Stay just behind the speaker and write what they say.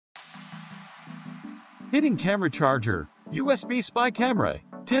Hidden camera charger, USB spy camera,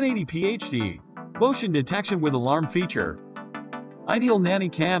 1080p HD, motion detection with alarm feature. Ideal nanny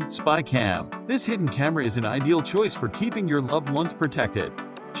cam, spy cam. This hidden camera is an ideal choice for keeping your loved ones protected,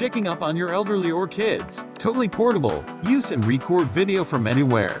 checking up on your elderly or kids. Totally portable, use and record video from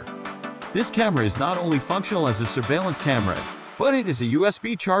anywhere. This camera is not only functional as a surveillance camera, but it is a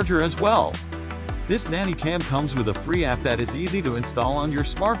USB charger as well. This nanny cam comes with a free app that is easy to install on your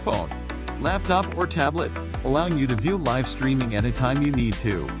smartphone, laptop or tablet, allowing you to view live streaming anytime you need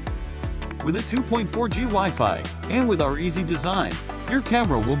to. With a 2.4G Wi-Fi, and with our easy design, your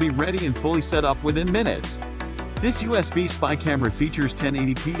camera will be ready and fully set up within minutes. This USB spy camera features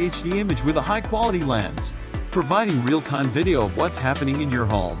 1080p HD image with a high-quality lens, providing real-time video of what's happening in your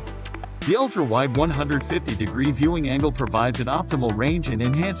home. The ultra-wide 150-degree viewing angle provides an optimal range and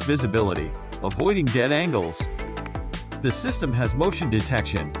enhanced visibility, avoiding dead angles. The system has motion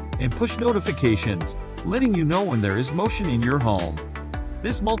detection and push notifications, letting you know when there is motion in your home.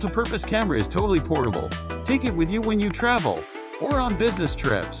 This multi-purpose camera is totally portable. Take it with you when you travel or on business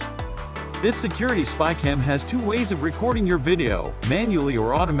trips. This security spy cam has two ways of recording your video, manually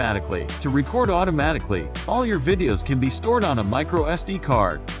or automatically. To record automatically, all your videos can be stored on a micro SD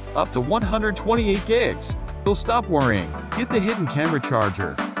card, up to 128 gigs. So stop worrying, get the hidden camera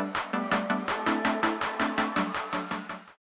charger.